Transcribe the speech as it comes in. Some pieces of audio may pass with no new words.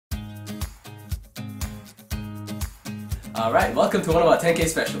Alright, welcome to one of our 10K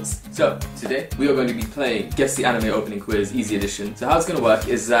specials. So, today we are going to be playing Guess the Anime Opening Quiz Easy Edition. So how it's going to work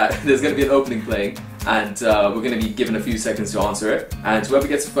is that there's going to be an opening playing and we're going to be given a few seconds to answer it, and whoever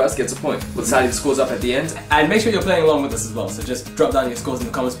gets it first gets a point. We'll tally the scores up at the end. And make sure you're playing along with us as well, so just drop down your scores in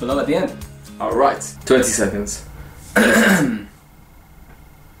the comments below at the end. Alright, 20 seconds.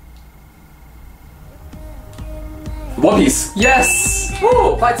 One Piece! Yes!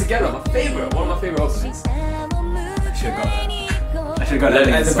 Woo! Fight Together, my favorite, one of my favorite openings. I should have got that. I should have got that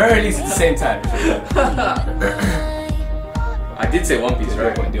at the very least at the same time. I did say One Piece,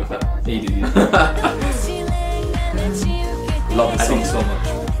 right? Point deal for that. Yeah, you did. Love this song so much.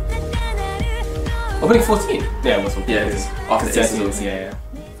 Opening 14? Yeah, it was 14. Yeah, it is. After 18. Yeah.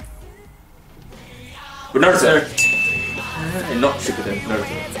 But Naruto. And not Shippuden,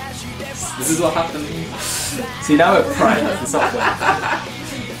 Naruto. This is what happened to me. See, now we're primed the software.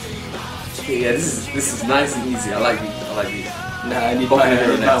 Okay, yeah, this is nice and easy. I like these. Nah, I need my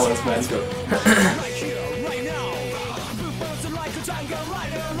ones, man. Let's go.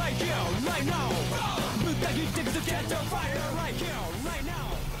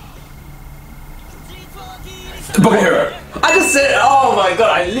 Boku no Hero. I just said, oh my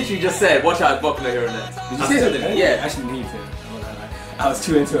god, I literally just said, watch out, Boku no Hero next. Did you say that? Yeah. I actually need to. I was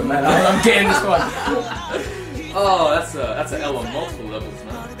too into it, man. I'm getting this one. Oh, that's an L on multiple levels,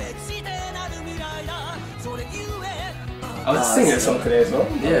 man. I was singing this song today as well.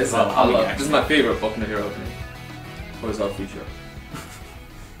 Yeah, I love it. This is my favorite Boku no Hero opening. What is our future?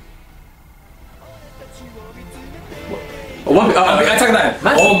 Oh, One Piece. Attack on Titan.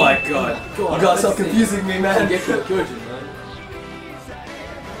 Man. Oh my god. You got so confusing me, man. Kyojin,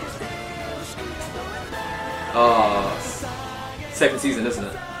 man. Second season, isn't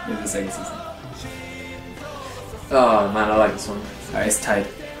it? It's the second season. Oh man, I like this one. Alright, it's tied.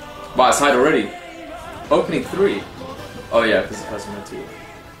 Wow, it's tied already. Opening 3. Oh yeah, because the first one had 2.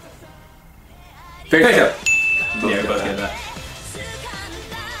 Fairy Tail. Yeah, we both get that.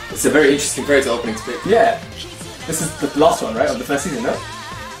 It's a very interesting Fairy Tail opening to pick. Yeah. This is the last one, right? Of the first season, no?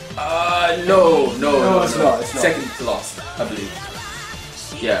 No, it's not. Second to last, I believe.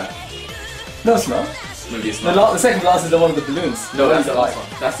 Yeah. No, it's not. Maybe it's not. The second to last is the one with the balloons. No, that's the last one.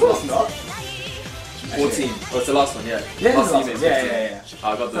 That's the last not. one. 14. Oh, it's the last one, yeah. Yeah, last one. one. Yeah.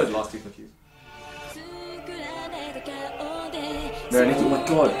 I got the last two confused. No, Nikki. Oh my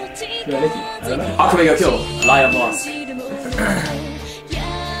god. No, Nikki. I don't know. Akame ga Kill. Liar Mask. I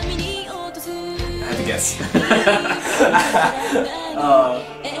had to guess.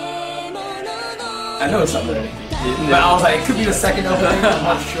 I know it's not the Nikki. But I was like, it could be the second opening, I'm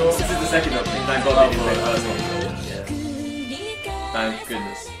not sure. This is the second opening. Thank god they didn't play the first one. Yeah. Thank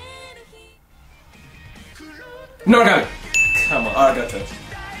goodness. No, no. Come on, Arigato.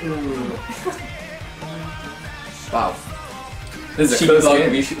 Wow. This is a Cheeky close plug,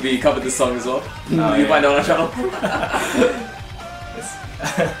 game. we covered this song as well. You yeah. find it on our channel.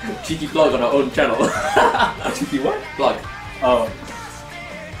 Cheeky plug on our own channel. Cheeky what? Plug. Oh.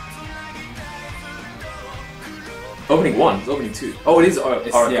 Opening 1, it's opening 2. Oh, it is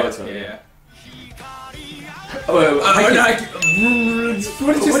Arigato. Yeah. What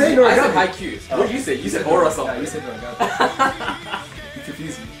did you say? I said Haikyuu. What did you say? You said Aura something. Yeah, you said Arigato. You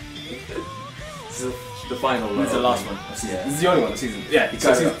confused me. This is the final one. This is the last one. Yeah. This is the only one of season. Yeah,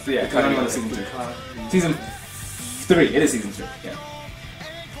 the only one of season 2. Season 3. It is season 3. Yeah.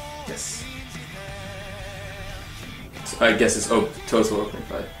 Yes. So I guess it's total opening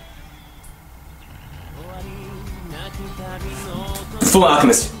 5. Full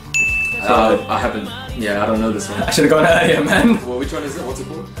Alchemist. I haven't. Yeah, I don't know this one. I should have gone earlier, man. Well, which one is it? What's it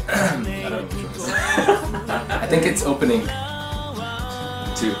called? I don't know which one it is. I think it's opening 2, 3.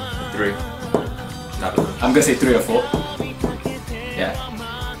 I don't know. I'm gonna say 3 or 4. Yeah.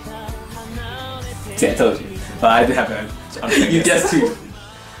 See, I told you. But I did have a. You guessed 2.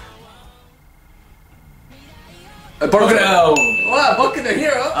 Boku no. Wow, Boku no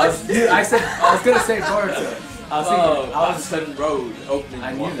Hero. I was gonna say Boruto. I was thinking. I was Boston Road opening.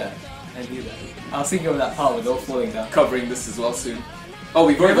 I knew that. I was thinking of that part with all falling down. Covering this as well soon. Oh,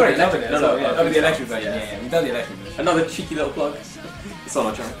 we've We've already already done covered it. No, Over the electric version. Yeah, we've done the electric version. Another cheeky little plug. It's on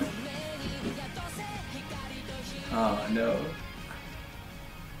our channel. Oh no.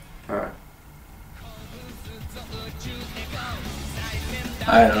 Alright.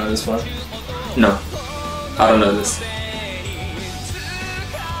 I don't know this one. No. I don't know this.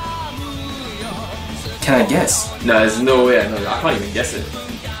 Can I guess? No, there's no way I know. I can't even guess it.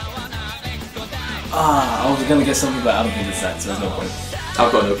 I was gonna guess something, but I don't think it's that, so there's no point.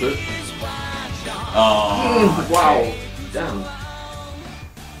 I've got no clue. Oh, wow. Damn.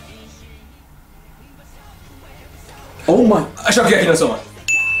 Oh my. Shokugeki no Soma.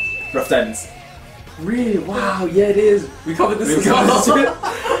 Rough Diamonds. Really? Wow, yeah it is. We covered this as well.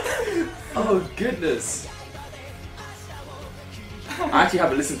 Oh goodness. I actually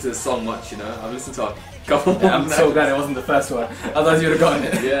haven't listened to this song much, you know. I've listened to a couple more. I'm so glad it wasn't the first one. Otherwise you would have gotten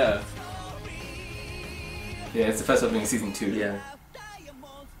it. Yeah. Yeah, it's the first one being season 2. Yeah.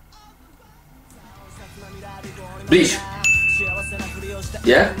 Bleach.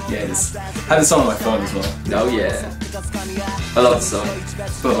 Yeah? Yeah, it is. I have the song on my phone as well. Oh yeah. I love the song.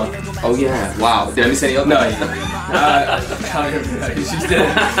 Put it on. Oh yeah. Wow. Did I miss any other? No, I can't remember that. You just did it.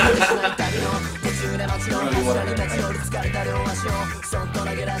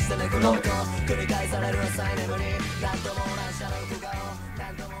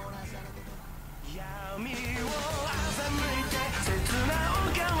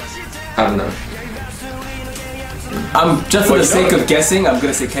 I don't know. Just for the sake of guessing, I'm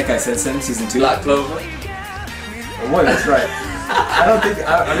gonna say Kekai Sensen season 2. Black Clover. Well, that's right. I don't think.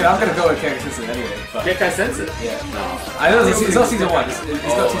 I mean, I'm gonna go with Kekai Sensen anyway. But Kekai Sensen? yeah. No. I know it's not season 1. It's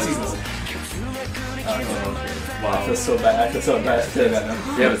got 2 seasons. Wow. I feel so bad. I feel so bad saying that now.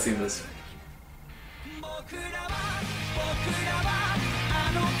 We haven't seen this.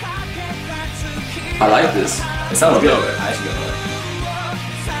 I like this. It sounds good. Love it. I actually don't know.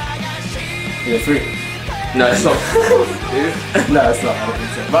 Yeah, 3. No, it's not. No, it's not. I don't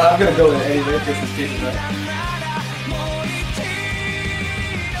think so. But I'm gonna go with it anyway. This is Jason, right?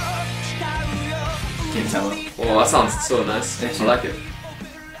 Can't tell it. Oh, that sounds so nice. I like it.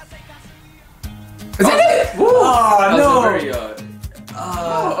 Is it? Woo! Oh, That was no! a very,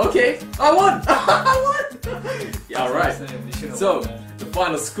 oh, okay. I won! I won! Yeah, alright. So, the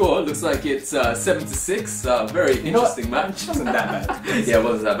final score looks like it's 7-6. Very interesting match. It wasn't that bad. Yeah, it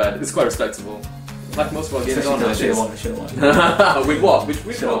wasn't that bad. It's quite respectable. Like most of our games on I should have won. With what?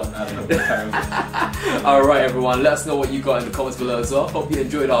 Which one? I don't know. Alright everyone, let us know what you got in the comments below as well. Hope you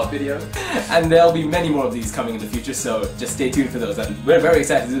enjoyed our video. And there'll be many more of these coming in the future, so just stay tuned for those. And we're very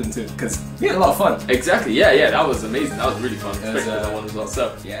excited to do them too, because we had a lot of fun. Exactly, yeah, that was amazing. That was really fun, especially that one as well.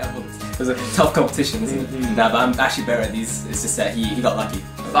 So yeah, it was a tough competition, isn't it? Nah, but I'm actually better at these. It's just that he got lucky.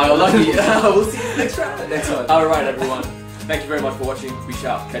 I got lucky. We'll see you next round. Next one. Alright everyone. Thank you very much for watching. We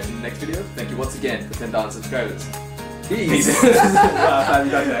shall catch you in the next video. Thank you once again for 10,000 subscribers. Peace. Wow, I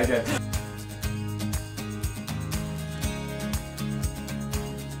haven't done that again.